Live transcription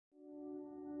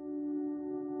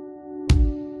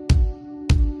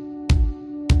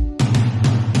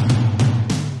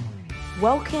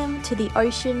Welcome to the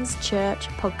Oceans Church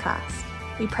podcast.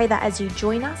 We pray that as you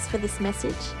join us for this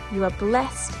message, you are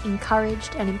blessed,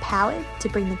 encouraged, and empowered to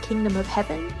bring the kingdom of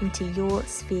heaven into your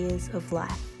spheres of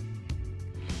life.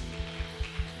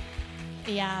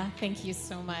 Yeah, thank you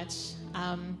so much.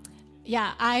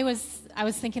 I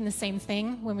was thinking the same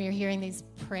thing when we were hearing these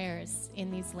prayers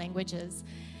in these languages.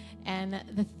 And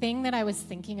the thing that I was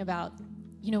thinking about,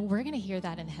 we're going to hear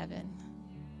that in heaven,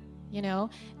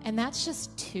 and that's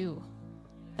just two.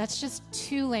 That's just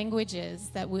two languages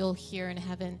that we'll hear in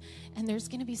heaven. And there's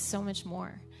going to be so much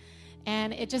more.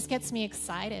 And it just gets me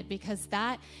excited because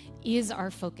that is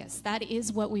our focus. That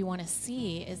is what we want to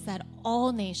see, is that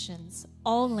all nations,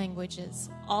 all languages,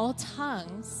 all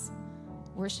tongues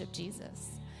worship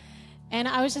Jesus. And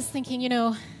I was just thinking,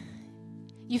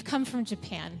 you've come from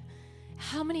Japan.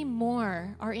 How many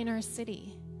more are in our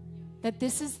city that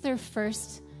this is their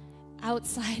first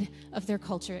outside of their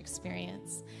culture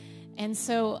experience? And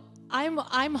so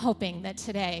I'm hoping that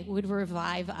today would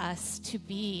revive us to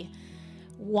be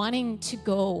wanting to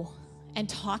go and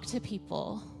talk to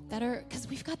people that are, because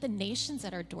we've got the nations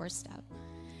at our doorstep,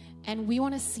 and we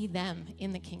want to see them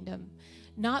in the kingdom,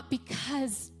 not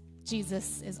because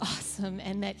Jesus is awesome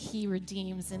and that he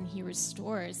redeems and he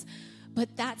restores, but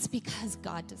that's because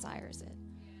God desires it.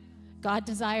 God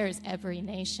desires every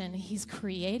nation. He's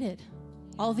created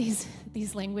all these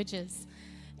languages,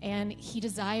 and he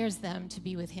desires them to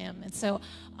be with him. And so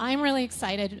I'm really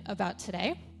excited about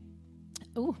today.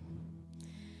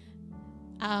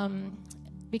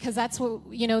 Because that's what,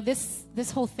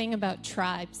 this whole thing about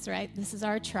tribes, right? This is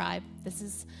our tribe.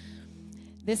 This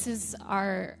is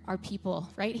our people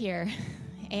right here.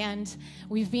 And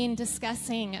we've been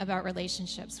discussing about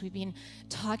relationships. We've been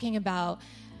talking about,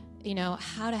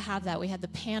 how to have that. We had the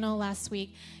panel last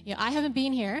week. I haven't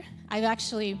been here. I've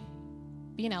actually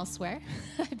been elsewhere.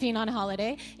 I've been on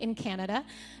holiday in Canada,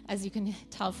 as you can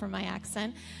tell from my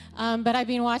accent. But I've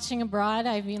been watching abroad.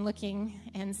 I've been looking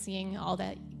and seeing all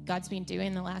that God's been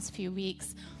doing the last few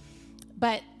weeks.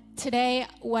 But today,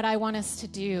 what I want us to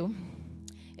do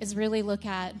is really look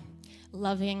at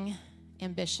loving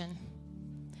ambition.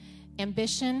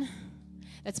 Ambition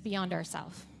that's beyond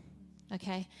ourselves,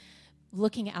 okay?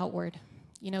 Looking outward.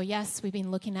 Yes, we've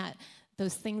been looking at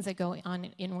those things that go on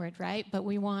inward, right? But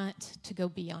we want to go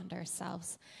beyond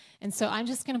ourselves. And so I'm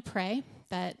just going to pray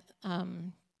that,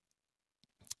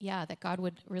 that God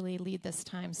would really lead this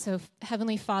time. So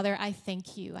Heavenly Father, I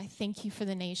thank you. I thank you for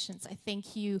the nations. I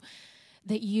thank you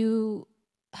that you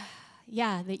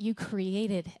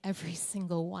created every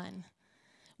single one.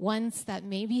 Ones that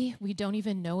maybe we don't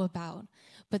even know about,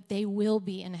 but they will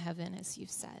be in heaven, as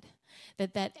you've said.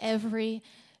 That every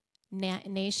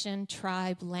nation,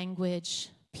 tribe, language,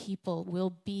 people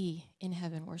will be in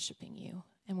heaven worshiping you.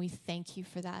 And we thank you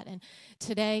for that. And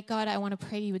today, God, I want to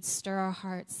pray you would stir our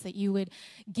hearts, that you would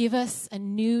give us a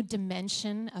new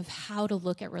dimension of how to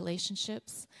look at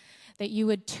relationships, that you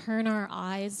would turn our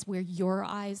eyes where your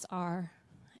eyes are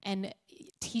and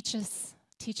teach us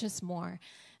more.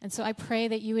 And so I pray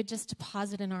that you would just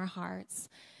deposit in our hearts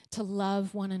to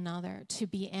love one another, to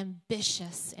be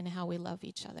ambitious in how we love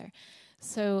each other.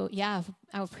 So, I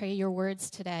would pray your words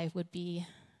today would be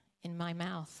in my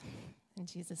mouth. In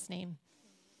Jesus' name.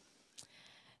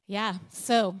 The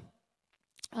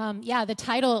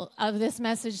title of this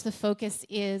message, the focus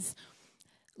is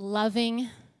loving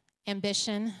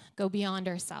ambition, go beyond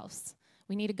ourselves.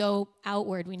 We need to go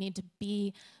outward. We need to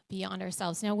be beyond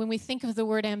ourselves. Now, when we think of the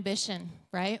word ambition,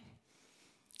 right,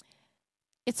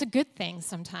 it's a good thing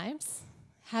sometimes.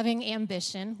 Having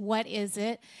ambition, what is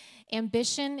it?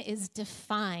 Ambition is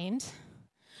defined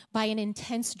by an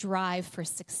intense drive for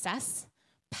success,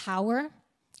 power,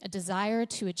 a desire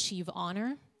to achieve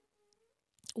honor,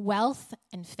 wealth,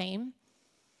 and fame.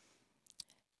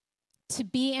 To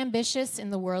be ambitious in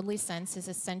the worldly sense is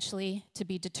essentially to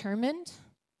be determined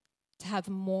to have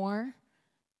more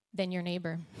than your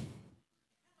neighbor.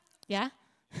 Yeah?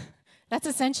 That's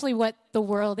essentially what the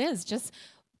world is. Just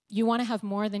you want to have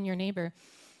more than your neighbor.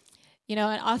 And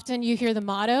often you hear the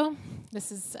motto.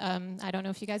 This is, I don't know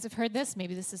if you guys have heard this.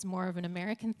 Maybe this is more of an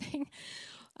American thing.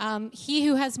 He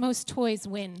who has most toys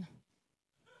win.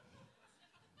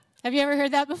 Have you ever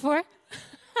heard that before?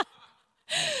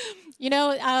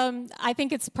 I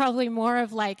think it's probably more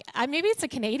of maybe it's a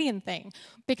Canadian thing,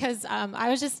 because I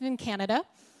was just in Canada,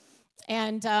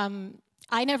 and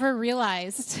I never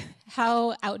realized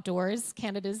how outdoors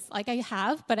Canada's I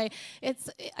have, but it's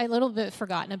a little bit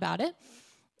forgotten about it.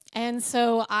 And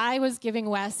so I was giving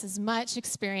Wes as much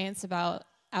experience about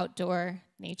outdoor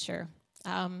nature.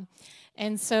 But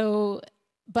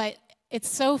it's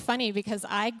so funny because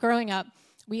growing up,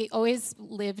 we always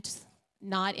lived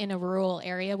not in a rural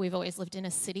area. We've always lived in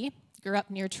a city. Grew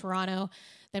up near Toronto,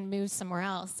 then moved somewhere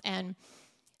else. And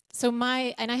so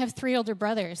I have 3 older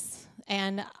brothers,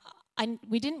 and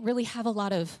we didn't really have a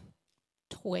lot of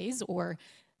toys or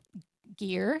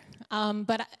gear,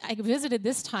 but I visited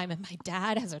this time, and my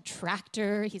dad has a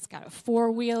tractor, he's got a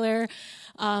 4-wheeler,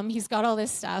 he's got all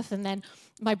this stuff, and then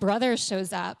my brother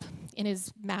shows up in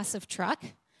his massive truck.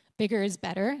 Bigger is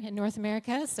better in North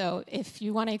America, so if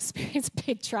you want to experience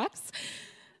big trucks,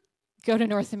 go to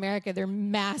North America. They're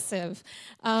massive.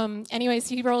 Anyways,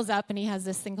 he rolls up, and he has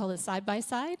this thing called a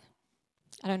side-by-side.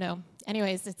 I don't know.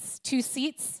 Anyways, it's 2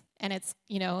 seats, and it's,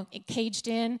 caged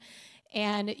in,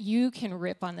 and you can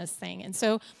rip on this thing. And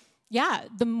so, yeah,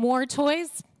 the more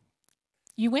toys,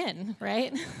 you win,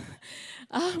 right?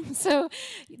 So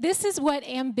this is what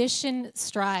ambition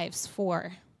strives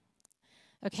for.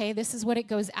 Okay, this is what it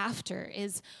goes after,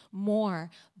 is more,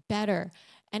 better,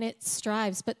 and it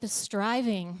strives. But the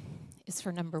striving is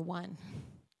for number 1,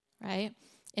 right?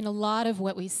 In a lot of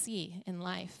what we see in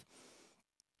life.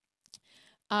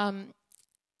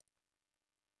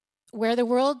 Where the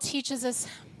world teaches us,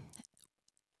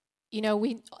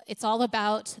 it's all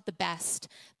about the best,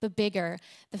 the bigger,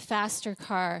 the faster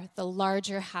car, the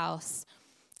larger house,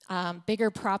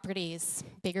 bigger properties,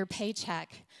 bigger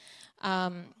paycheck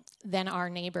than our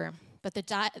neighbor. But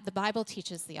the Bible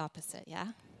teaches the opposite, yeah?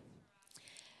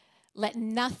 Let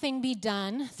nothing be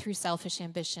done through selfish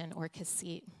ambition or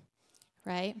conceit,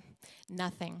 right?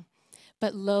 Nothing.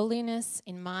 But lowliness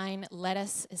in mind, let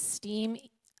us esteem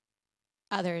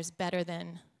others better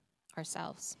than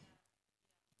ourselves.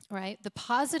 Right? The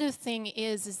positive thing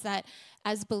is that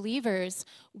as believers,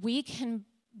 we can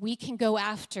go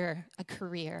after a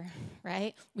career,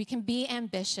 right? We can be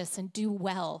ambitious and do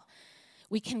well.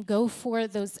 We can go for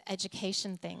those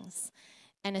education things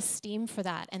and esteem for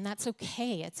that, and that's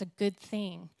okay. It's a good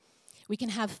thing. We can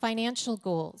have financial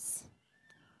goals.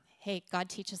 Hey, God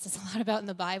teaches us a lot about in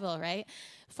the Bible, right?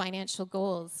 Financial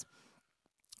goals.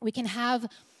 We can have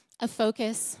a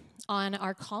focus on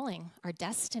our calling, our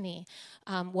destiny,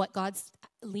 what God's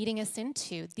leading us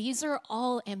into. These are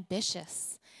all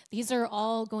ambitious. These are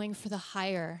all going for the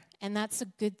higher, and that's a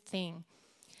good thing.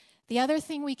 The other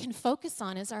thing we can focus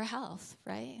on is our health,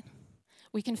 right?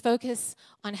 We can focus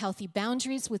on healthy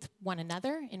boundaries with one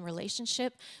another in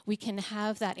relationship. We can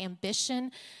have that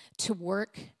ambition to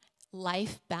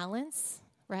work-life balance,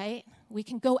 right? We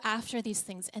can go after these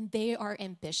things, and they are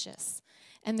ambitious,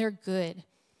 and they're good.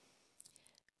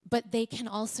 But they can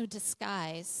also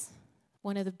disguise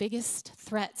one of the biggest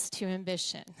threats to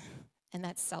ambition, and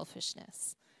that's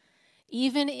selfishness.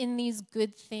 Even in these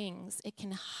good things, it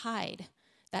can hide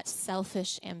that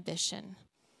selfish ambition.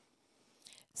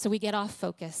 So we get off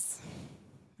focus,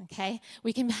 okay?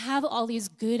 We can have all these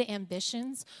good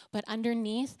ambitions, but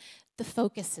underneath, the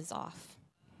focus is off,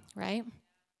 right?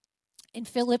 In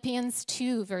Philippians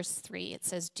 2, verse 3, it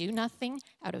says, do nothing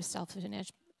out of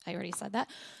selfishness. I already said that.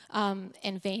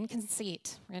 And vain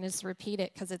conceit. We're going to just repeat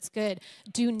it because it's good.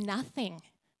 Do nothing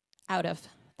out of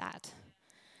that.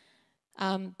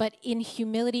 But in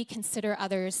humility, consider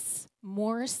others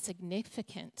more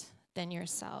significant than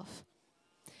yourself.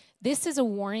 This is a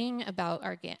warning about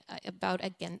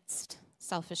against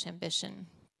selfish ambition.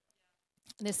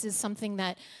 This is something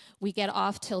that we get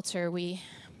off kilter. We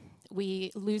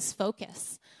lose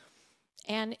focus.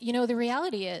 And, the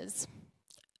reality is,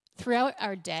 throughout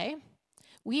our day,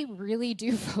 we really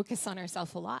do focus on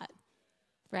ourselves a lot,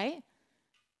 right?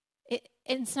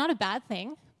 It's not a bad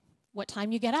thing what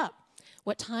time you get up.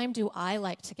 What time do I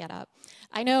like to get up?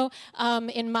 I know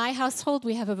in my household,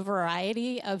 we have a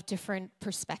variety of different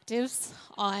perspectives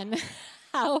on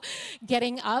how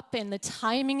getting up and the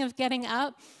timing of getting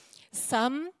up.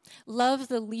 Some love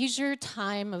the leisure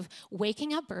time of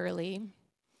waking up early,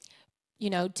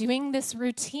 doing this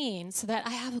routine so that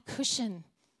I have a cushion,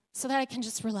 so that I can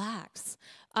just relax.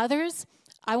 Others,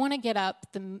 I want to get up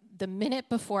the minute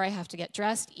before I have to get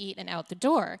dressed, eat, and out the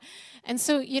door. And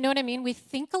so, you know what I mean? We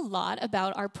think a lot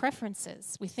about our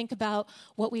preferences. We think about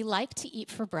what we like to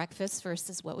eat for breakfast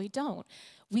versus what we don't.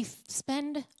 We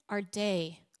spend our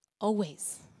day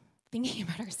always thinking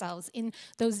about ourselves in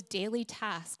those daily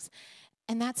tasks.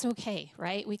 And that's okay,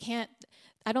 right?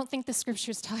 I don't think the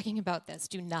scripture's talking about this.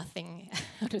 Do nothing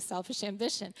out of selfish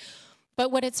ambition.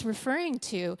 But what it's referring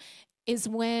to is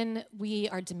when we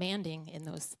are demanding in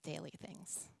those daily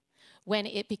things, when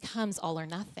it becomes all or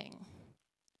nothing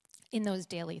in those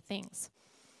daily things.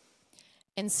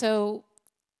 And so,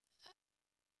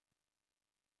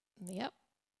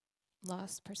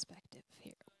 lost perspective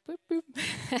here. Boop,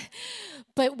 boop.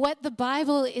 But what the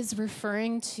Bible is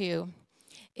referring to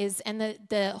and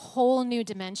the whole new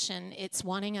dimension it's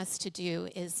wanting us to do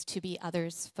is to be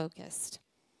others focused.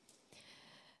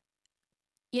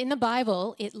 In the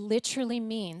Bible, it literally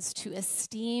means to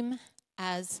esteem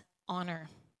as honor.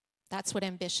 That's what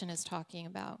ambition is talking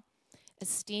about.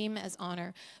 Esteem as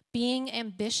honor. Being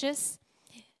ambitious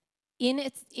in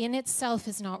itself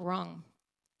is not wrong.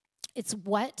 It's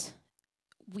what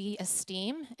we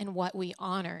esteem and what we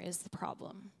honor is the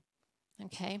problem.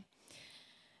 Okay?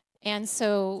 And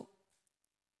so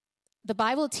the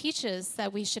Bible teaches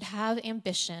that we should have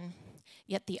ambition,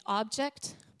 yet the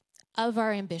object of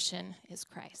our ambition is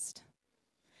Christ.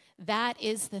 That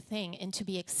is the thing, and to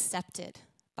be accepted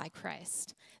by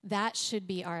Christ. That should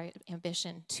be our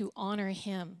ambition, to honor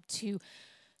him, to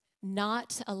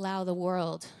not allow the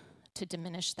world to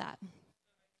diminish that.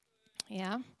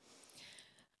 Yeah?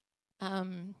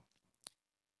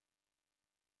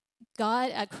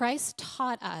 Christ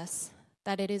taught us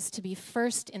that it is to be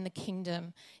first in the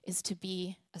kingdom is to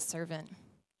be a servant.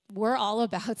 We're all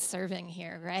about serving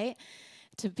here, right?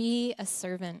 To be a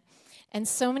servant. And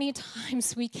so many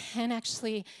times we can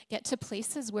actually get to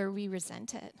places where we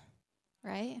resent it,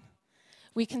 right?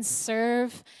 We can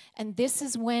serve, and this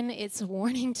is when it's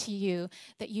warning to you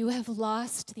that you have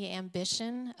lost the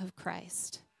ambition of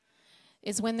Christ.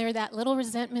 Is when that little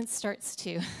resentment starts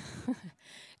to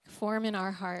form in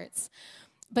our hearts.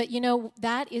 But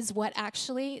that is what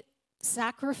actually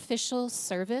sacrificial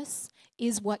service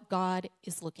is what God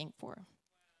is looking for.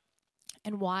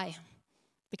 And why?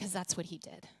 Because that's what he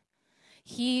did.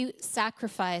 He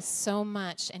sacrificed so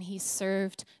much, and he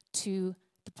served to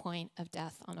the point of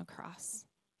death on a cross.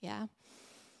 Yeah?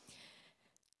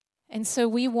 And so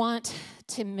we want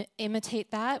to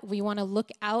imitate that. We want to look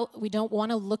out. We don't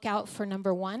want to look out for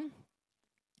number one,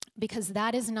 because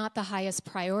that is not the highest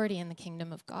priority in the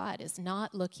kingdom of God, is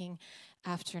not looking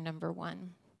after number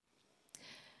one.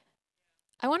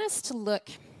 I want us to look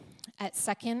at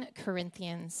 2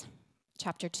 Corinthians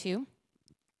chapter 2.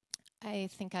 I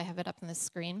think I have it up on the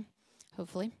screen,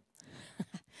 hopefully.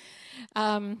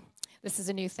 This is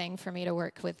a new thing for me to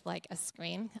work with, like a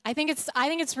screen. I think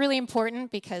it's really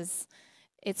important because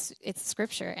it's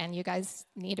scripture, and you guys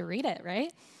need to read it,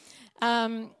 right?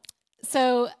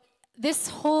 So this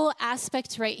whole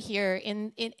aspect right here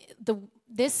in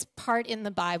this part in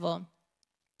the Bible,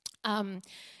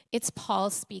 it's Paul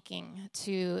speaking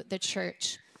to the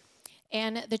church,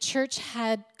 and the church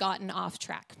had gotten off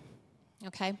track.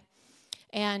 Okay.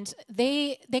 And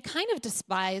they kind of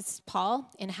despised Paul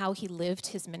in how he lived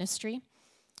his ministry.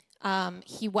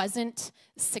 He wasn't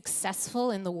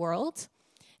successful in the world,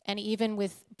 and even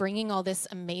with bringing all this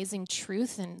amazing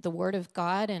truth and the Word of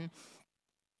God, and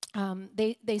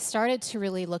they started to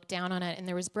really look down on it, and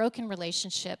there was broken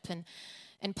relationship,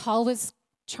 and Paul was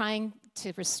trying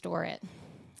to restore it.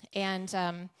 And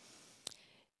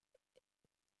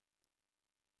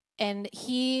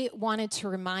he wanted to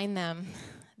remind them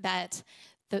that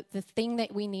the thing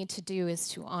that we need to do is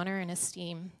to honor and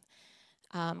esteem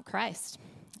Christ.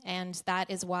 And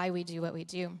that is why we do what we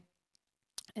do.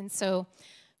 And so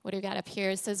what do we got up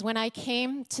here? It says, when I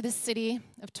came to the city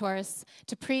of Taurus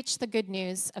to preach the good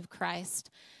news of Christ,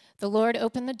 the Lord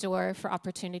opened the door for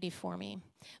opportunity for me.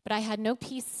 But I had no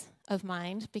peace of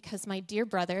mind because my dear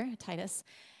brother, Titus,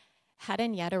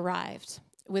 hadn't yet arrived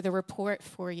with a report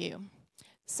for you.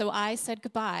 So I said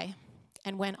goodbye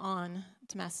and went on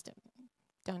to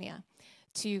Macedonia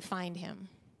to find him.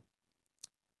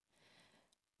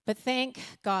 But thank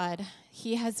God,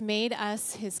 he has made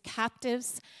us his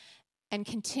captives and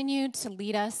continued to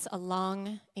lead us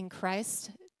along in Christ's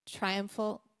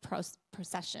triumphal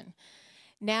procession.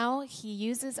 Now he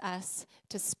uses us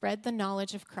to spread the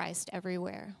knowledge of Christ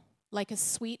everywhere, like a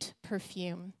sweet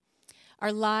perfume.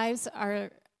 Our lives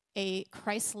are a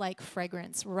Christ-like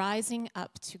fragrance rising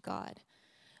up to God.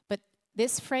 But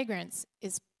this fragrance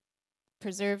is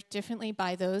preserved differently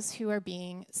by those who are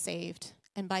being saved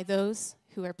and by those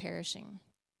who are perishing.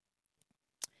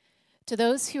 To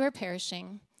those who are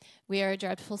perishing, we are a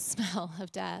dreadful smell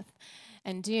of death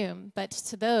and doom, but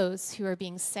to those who are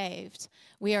being saved,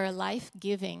 we are a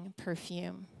life-giving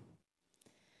perfume.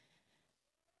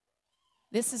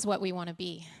 This is what we want to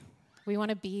be. We want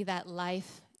to be that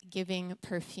life-giving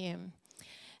perfume.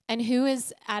 And who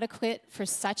is adequate for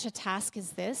such a task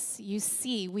as this? You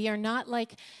see, we are not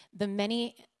like the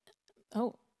many...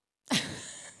 Oh.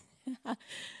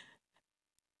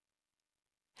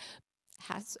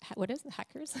 What is it?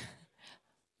 Hackers?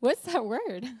 What's that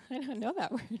word? I don't know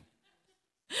that word.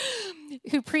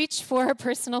 Who preach for a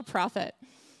personal profit.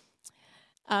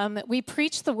 We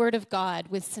preach the word of God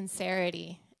with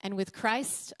sincerity And with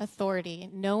Christ's authority,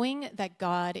 knowing that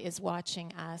God is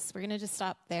watching us. We're going to just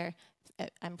stop there.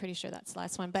 I'm pretty sure that's the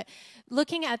last one. But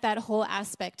looking at that whole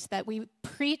aspect that we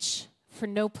preach for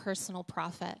no personal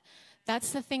profit.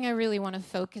 That's the thing I really want to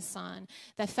focus on.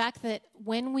 The fact that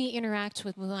when we interact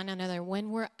with one another, when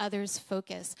we're others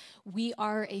focused, we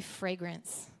are a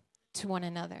fragrance to one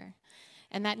another.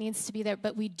 And that needs to be there,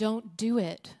 but we don't do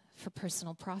it for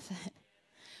personal profit.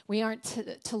 We aren't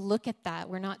to look at that.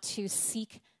 We're not to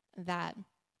seek that.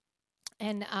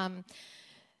 And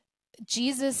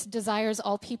Jesus desires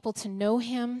all people to know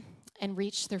him and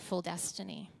reach their full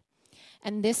destiny.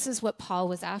 And this is what Paul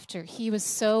was after. He was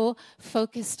so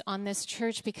focused on this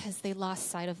church because they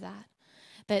lost sight of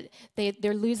that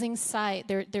they're losing sight.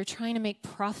 They're trying to make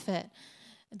profit.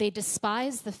 They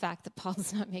despise the fact that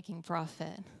Paul's not making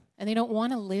profit. And they don't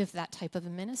want to live that type of a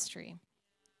ministry.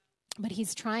 But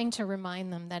he's trying to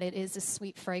remind them that it is a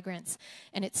sweet fragrance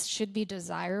and it should be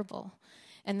desirable.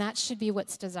 And that should be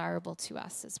what's desirable to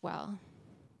us as well.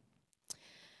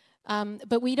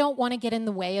 But we don't want to get in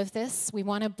the way of this. We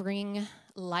want to bring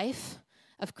life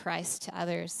of Christ to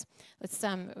others. Let's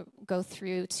go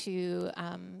through to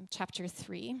chapter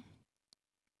 3.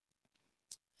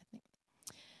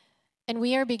 And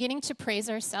we are beginning to praise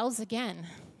ourselves again.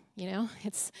 You know,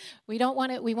 we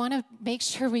want to make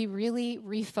sure we really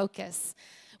refocus.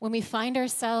 When we find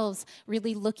ourselves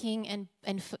really looking and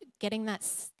getting that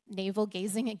navel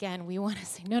gazing again, we want to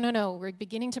say, no, we're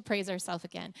beginning to praise ourselves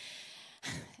again.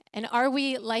 And are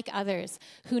we like others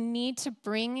who need to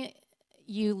bring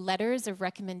you letters of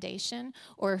recommendation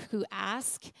or who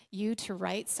ask you to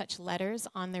write such letters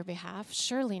on their behalf?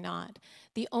 Surely not.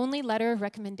 The only letter of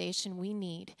recommendation we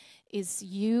need is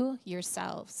you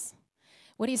yourselves.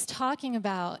 What he's talking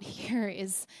about here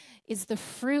is the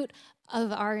fruit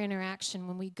of our interaction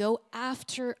when we go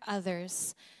after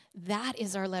others. That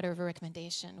is our letter of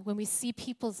recommendation. When we see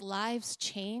people's lives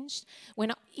changed,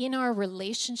 when in our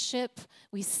relationship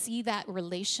we see that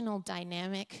relational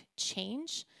dynamic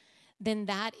change, then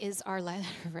that is our letter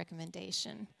of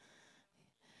recommendation.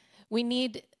 We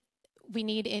need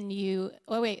in you,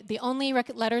 the only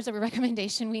letters of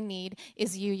recommendation we need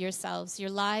is you yourselves. Your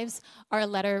lives are a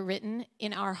letter written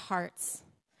in our hearts.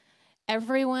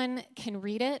 Everyone can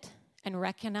read it and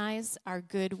recognize our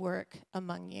good work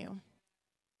among you.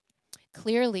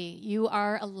 Clearly, you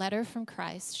are a letter from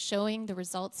Christ showing the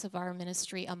results of our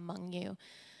ministry among you.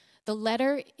 The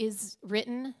letter is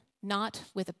written not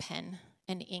with a pen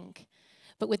and ink,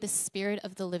 but with the Spirit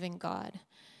of the living God.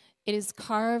 It is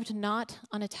carved not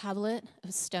on a tablet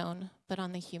of stone, but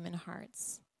on the human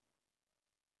hearts.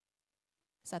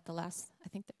 Is that the last? I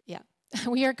think, yeah.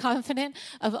 We are confident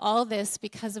of all this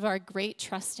because of our great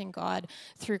trust in God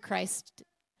through Christ.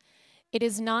 It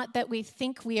is not that we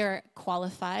think we are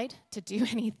qualified to do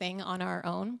anything on our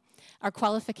own. Our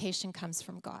qualification comes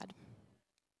from God.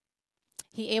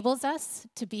 He enables us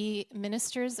to be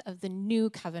ministers of the new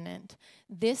covenant.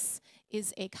 This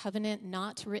is a covenant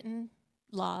not written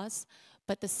laws,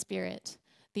 but the Spirit.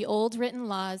 The old written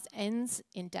laws ends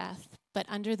in death, but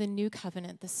under the new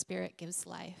covenant, the Spirit gives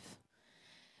life.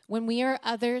 When we are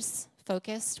others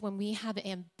focused, when we have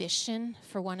ambition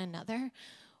for one another,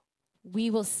 we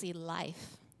will see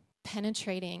life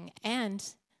penetrating and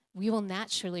we will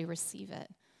naturally receive it.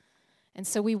 And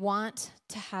so we want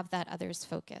to have that others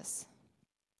focus.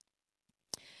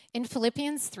 In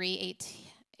Philippians 3:8,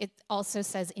 it also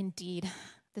says, indeed.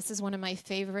 This is one of my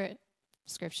favorite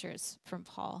scriptures from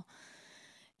Paul.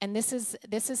 And this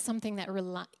is something that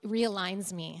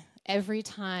realigns me every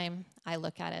time I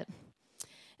look at it.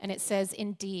 And it says,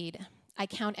 indeed, I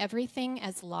count everything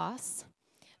as loss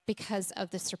because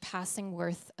of the surpassing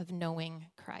worth of knowing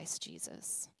Christ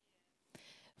Jesus.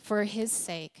 For his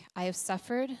sake, I have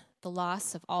suffered the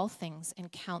loss of all things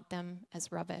and count them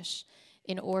as rubbish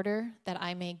in order that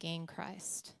I may gain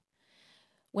Christ.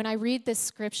 When I read this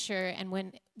scripture and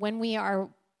when we are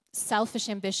selfish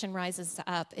ambition rises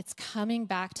up, it's coming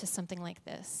back to something like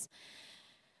this.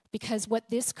 Because what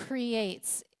this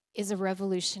creates is a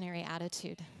revolutionary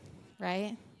attitude,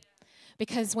 right?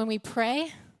 Because when we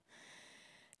pray,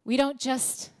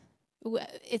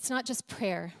 it's not just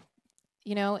prayer.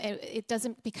 You know, it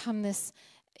doesn't become this,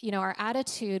 our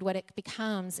attitude, what it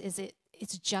becomes is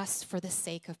it's just for the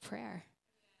sake of prayer.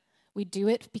 We do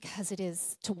it because it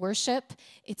is to worship.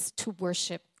 It's to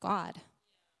worship God,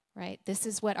 right? This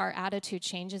is what our attitude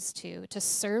changes to. To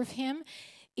serve him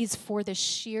is for the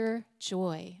sheer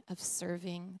joy of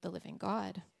serving the living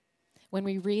God. When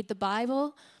we read the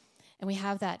Bible and we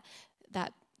have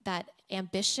that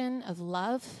ambition of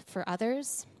love for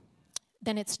others,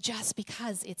 then it's just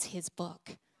because it's his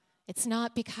book. It's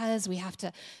not because we have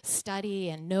to study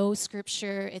and know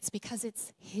Scripture. It's because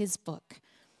it's his book.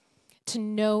 To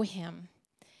know him,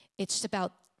 it's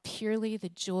about purely the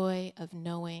joy of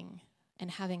knowing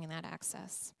and having that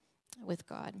access with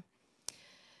God.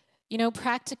 You know,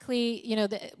 practically, you know,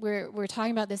 we're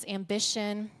talking about this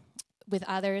ambition with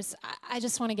others. I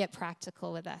just want to get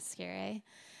practical with us here, eh?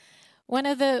 One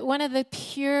of the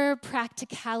pure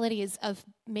practicalities of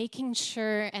making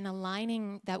sure and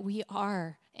aligning that we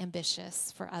are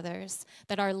ambitious for others,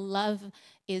 that our love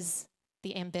is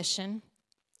the ambition,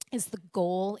 is the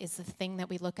goal, is the thing that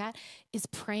we look at, is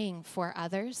praying for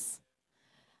others.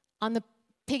 On the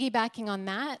piggybacking on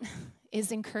that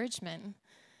is encouragement.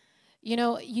 You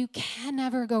know, you can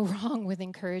never go wrong with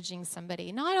encouraging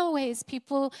somebody. Not always.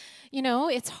 People, you know,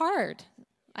 it's hard.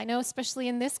 I know, especially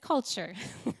in this culture.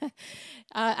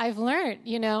 I've learned,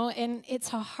 you know, and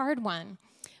it's a hard one.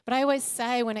 But I always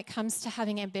say when it comes to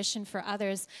having ambition for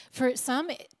others, for some,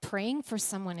 praying for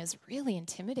someone is really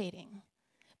intimidating.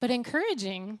 But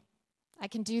encouraging, I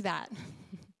can do that.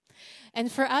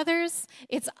 And for others,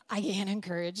 I can't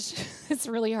encourage. It's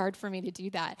really hard for me to do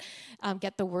that.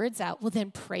 Get the words out. Well,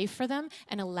 then pray for them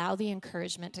and allow the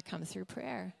encouragement to come through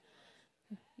prayer.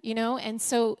 You know, and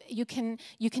so you can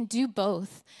do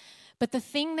both. But the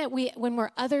thing that when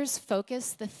we're others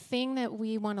focused, the thing that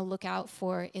we want to look out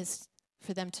for is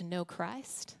for them to know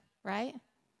Christ, right?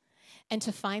 And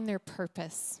to find their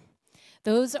purpose.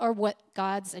 Those are what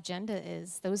God's agenda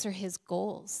is. Those are his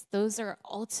goals. Those are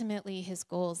ultimately his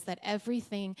goals, that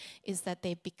everything is that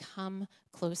they become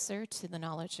closer to the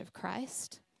knowledge of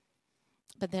Christ,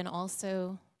 but then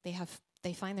also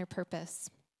they find their purpose.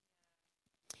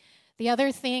 The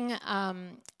other thing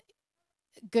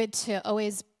good to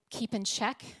always keep in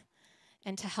check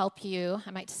and to help you,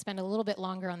 I might spend a little bit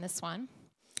longer on this one,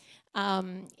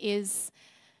 is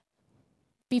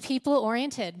be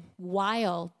people-oriented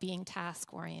while being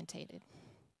task-orientated.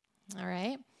 All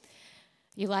right?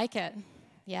 You like it?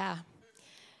 Yeah.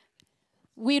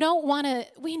 We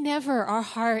never, our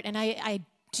heart, and I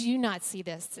do not see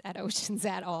this at Oceans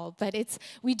at all, but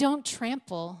we don't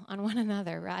trample on one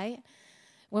another, right?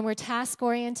 When we're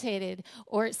task-orientated,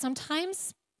 or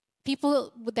sometimes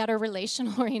people that are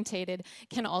relational-orientated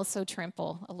can also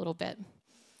trample a little bit.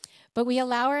 But we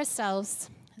allow ourselves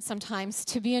sometimes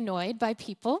to be annoyed by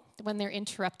people when they're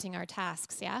interrupting our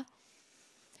tasks, yeah?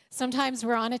 Sometimes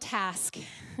we're on a task.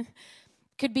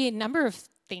 Could be a number of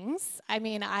things. I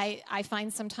mean, I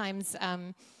find sometimes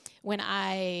when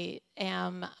I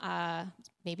am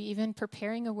maybe even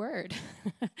preparing a word,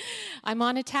 I'm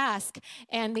on a task,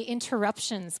 and the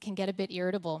interruptions can get a bit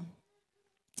irritable.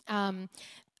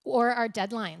 Or our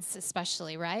deadlines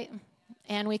especially, right?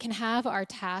 And we can have our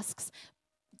tasks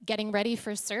getting ready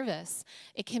for service.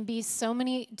 It can be so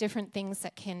many different things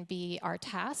that can be our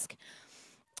task.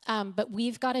 But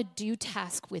we've got to do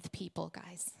task with people,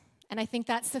 guys. And I think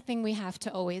that's the thing we have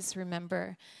to always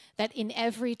remember, that in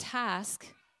every task,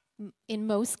 in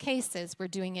most cases, we're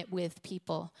doing it with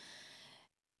people.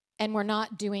 And we're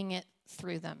not doing it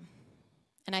through them.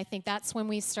 And I think that's when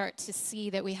we start to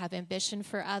see that we have ambition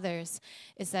for others,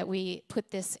 is that we put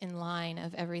this in line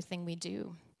of everything we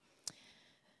do.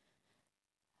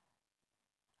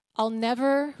 I'll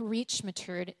never reach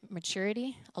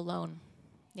maturity alone,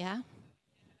 yeah?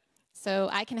 So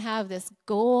I can have this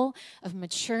goal of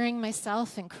maturing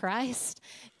myself in Christ,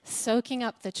 soaking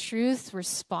up the truth,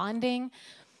 responding,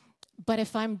 but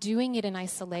if I'm doing it in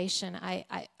isolation,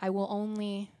 I will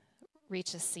only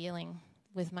reach a ceiling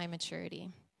with my maturity.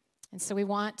 And so we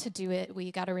want to do it.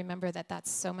 We got to remember that that's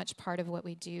so much part of what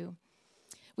we do.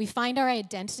 We find our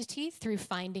identity through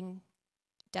finding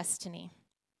destiny.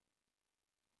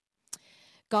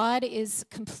 God is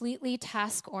completely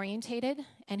task-orientated,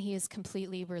 and he is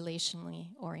completely relationally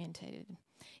orientated.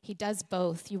 He does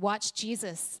both. You watch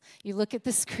Jesus, you look at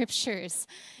the scriptures,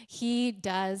 he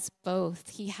does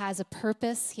both. He has a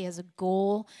purpose, he has a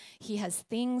goal, he has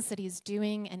things that he's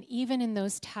doing, and even in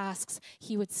those tasks,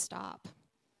 he would stop.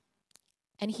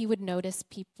 And he would notice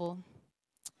people.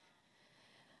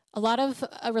 A lot of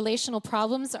relational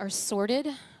problems are sorted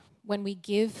when we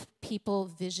give people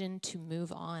vision to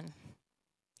move on.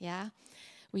 Yeah,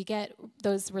 we get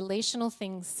those relational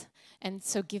things, and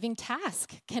so giving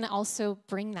task can also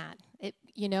bring that.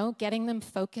 Getting them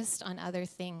focused on other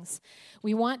things.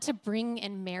 We want to bring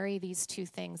and marry these two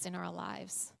things in our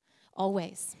lives,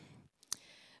 always.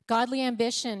 Godly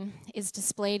ambition is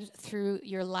displayed through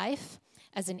your life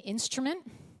as an instrument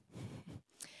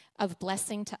of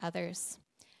blessing to others.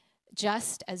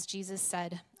 Just as Jesus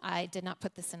said, I did not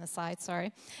put this in the slide,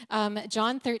 sorry.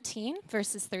 John 13,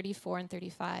 verses 34 and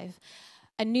 35.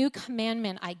 A new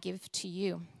commandment I give to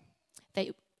you, that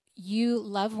you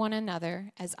love one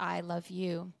another as I love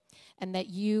you, and that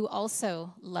you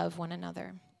also love one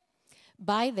another.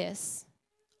 By this,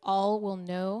 all will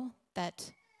know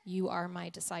that you are my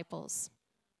disciples,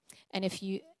 and if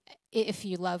you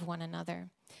love one another.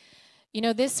 You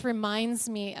know, this reminds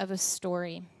me of a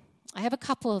story. I have a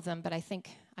couple of them, but I think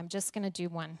I'm just going to do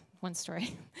one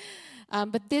story.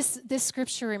 But this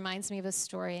scripture reminds me of a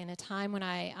story in a time when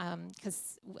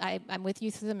because I'm with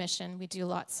Youth of the Mission. We do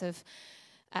lots of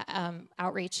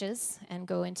outreaches and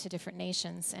go into different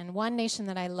nations. And one nation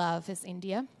that I love is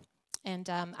India. And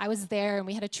I was there, and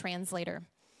we had a translator.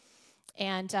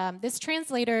 And this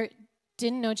translator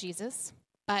didn't know Jesus,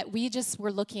 but we just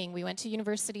were looking. We went to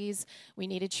universities. We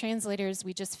needed translators.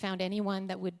 We just found anyone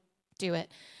that would do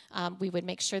it. We would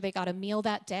make sure they got a meal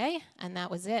that day, and that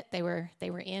was it. They were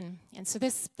in. And so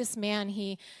this man,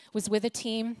 he was with a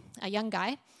team, a young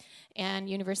guy, and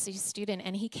university student,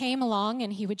 and he came along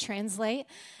and he would translate,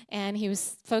 and he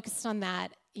was focused on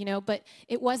that, you know, but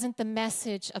it wasn't the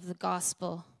message of the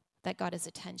gospel that got his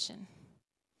attention.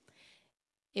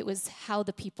 It was how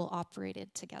the people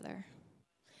operated together.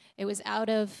 It was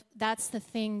that's the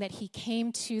thing that he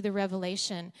came to the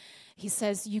revelation. He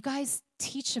says, you guys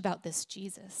teach about this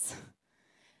Jesus.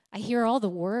 I hear all the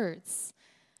words,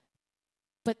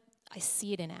 but I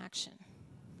see it in action.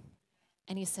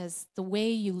 And he says, the way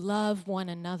you love one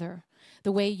another,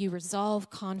 the way you resolve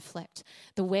conflict,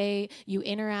 the way you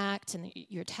interact and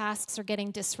your tasks are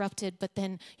getting disrupted, but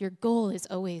then your goal is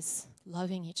always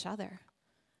loving each other.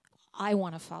 I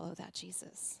want to follow that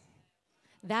Jesus.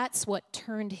 That's what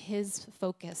turned his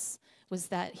focus, was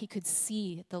that he could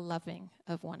see the loving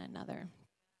of one another.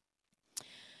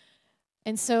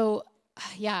 And so,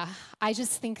 yeah, I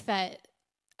just think that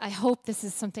I hope this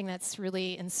is something that's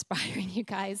really inspiring you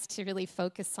guys to really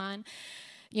focus on.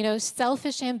 You know,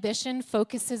 selfish ambition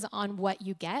focuses on what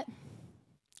you get,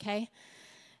 okay?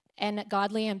 And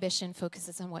godly ambition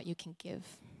focuses on what you can give,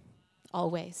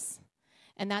 always.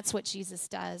 And that's what Jesus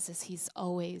does, is he's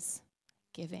always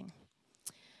giving.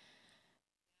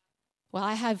 Well,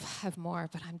 I have more,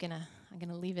 but I'm gonna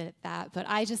leave it at that. But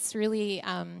I just really,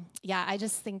 I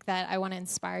just think that I want to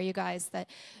inspire you guys that,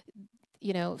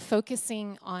 you know,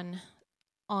 focusing on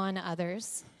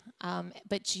others,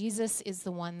 but Jesus is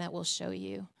the one that will show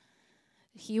you.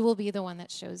 He will be the one that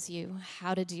shows you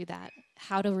how to do that,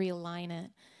 how to realign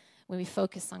it. When we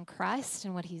focus on Christ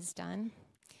and what he's done,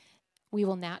 we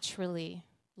will naturally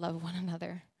love one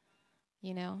another,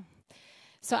 you know.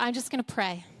 So I'm just going to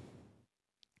pray.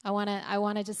 I want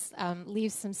to just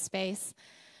leave some space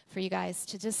for you guys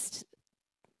to just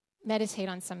meditate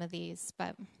on some of these.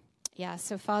 But yeah,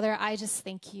 so Father, I just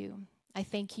thank you. I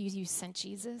thank you sent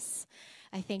Jesus.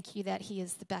 I thank you that he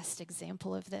is the best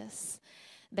example of this,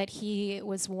 that he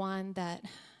was one that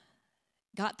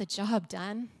got the job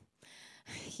done.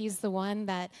 He's the one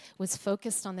that was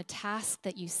focused on the task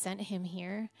that you sent him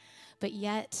here, but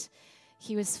yet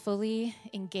he was fully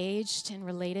engaged and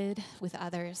related with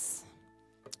others.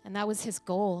 And that was his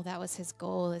goal. That was his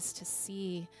goal, is to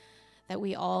see that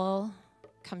we all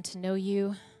come to know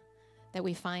you, that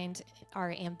we find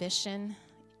our ambition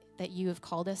that you have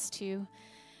called us to.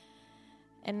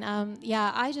 And I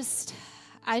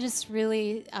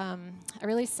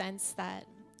really sense that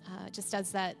just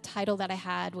as that title that I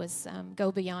had was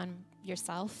Go Beyond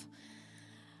Yourself,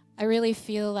 I really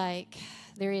feel like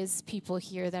there is people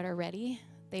here that are ready.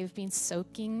 They've been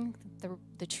soaking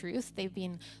the truth. They've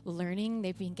been learning.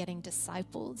 They've been getting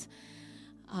discipled.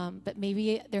 But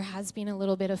maybe there has been a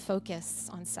little bit of focus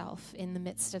on self in the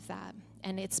midst of that.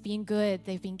 And it's been good.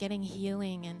 They've been getting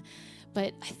healing.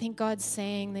 But I think God's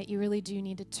saying that you really do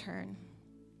need to turn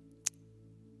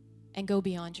and go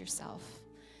beyond yourself.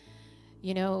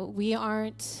 You know, we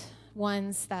aren't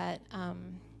ones that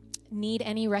need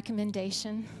any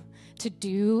recommendation to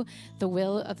do the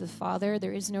will of the Father.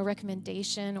 There is no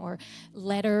recommendation or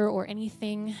letter or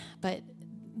anything, but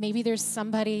maybe there's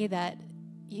somebody that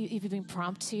you've been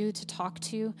prompted to talk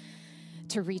to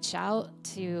reach out,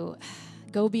 to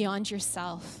go beyond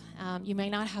yourself. You may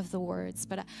not have the words,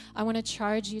 but I want to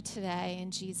charge you today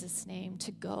in Jesus' name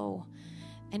to go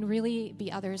and really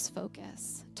be others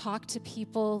focused. Talk to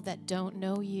people that don't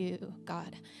know you,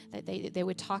 God, that they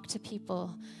would talk to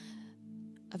people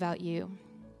about you.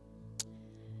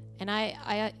 And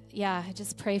I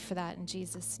just pray for that in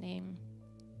Jesus' name.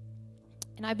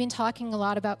 And I've been talking a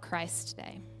lot about Christ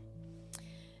today.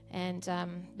 And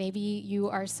maybe you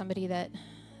are somebody that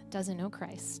doesn't know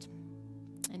Christ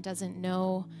and doesn't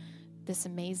know this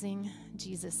amazing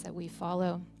Jesus that we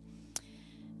follow.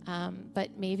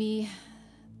 But maybe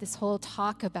this whole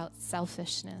talk about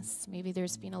selfishness, maybe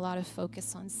there's been a lot of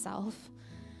focus on self.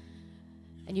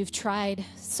 And you've tried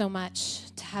so much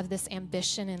to have this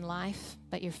ambition in life,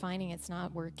 but you're finding it's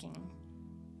not working.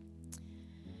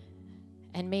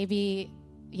 And maybe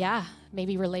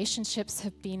relationships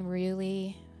have been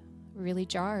really, really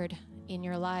jarred in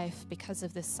your life because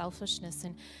of this selfishness.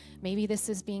 And maybe this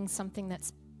is being something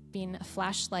that's been a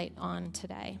flashlight on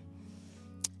today.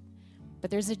 But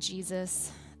there's a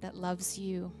Jesus that loves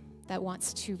you, that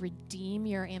wants to redeem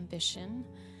your ambition,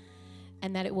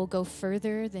 and that it will go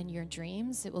further than your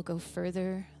dreams. It will go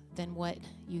further than what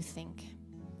you think.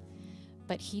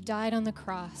 But he died on the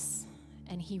cross,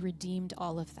 and he redeemed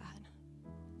all of that.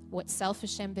 What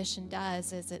selfish ambition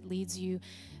does is it leads you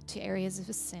to areas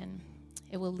of sin.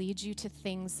 It will lead you to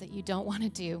things that you don't want to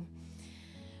do.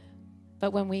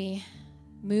 But when we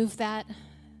move that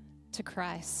to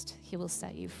Christ, he will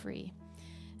set you free.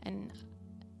 And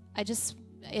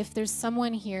if there's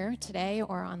someone here today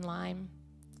or online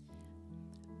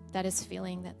that is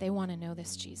feeling that they want to know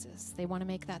this Jesus, they want to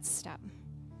make that step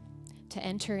to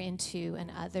enter into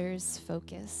an others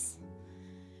focus,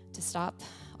 to stop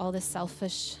all this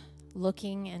selfish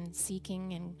looking and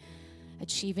seeking and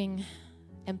achieving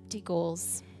empty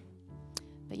goals,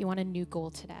 but you want a new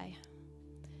goal today.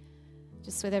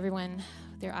 Just with everyone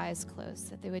with their eyes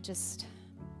closed, that they would just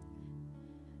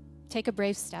take a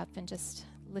brave step and just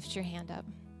lift your hand up.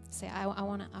 Say, I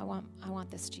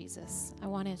want this Jesus. I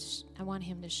want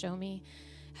him to show me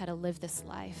how to live this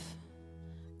life,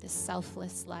 this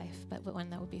selfless life, but one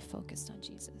that would be focused on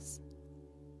Jesus.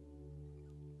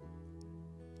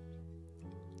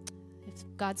 If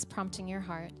God's prompting your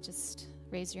heart, just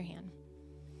raise your hand.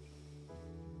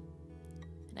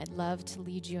 And I'd love to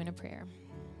lead you in a prayer.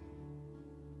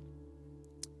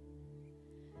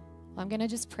 Well, I'm going to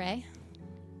just pray.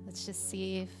 Let's just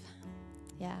see if,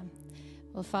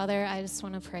 Well, Father, I just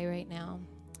want to pray right now.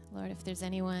 Lord, if there's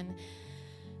anyone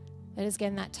that is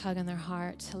getting that tug on their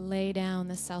heart to lay down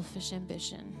the selfish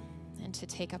ambition and to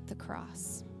take up the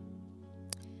cross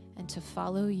and to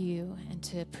follow you and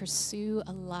to pursue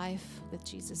a life with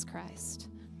Jesus Christ,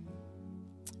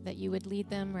 that you would lead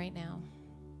them right now.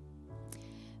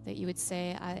 That you would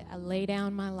say, I lay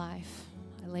down my life.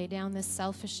 I lay down this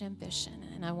selfish ambition,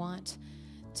 and I want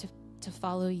to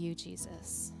follow you,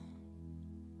 Jesus.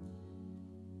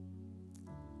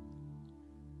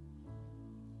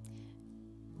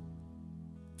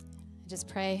 Just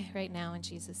pray right now in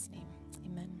Jesus' name.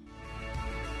 Amen.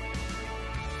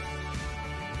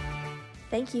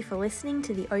 Thank you for listening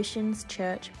to the Oceans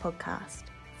Church podcast.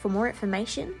 For more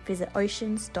information, visit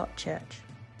oceans.church.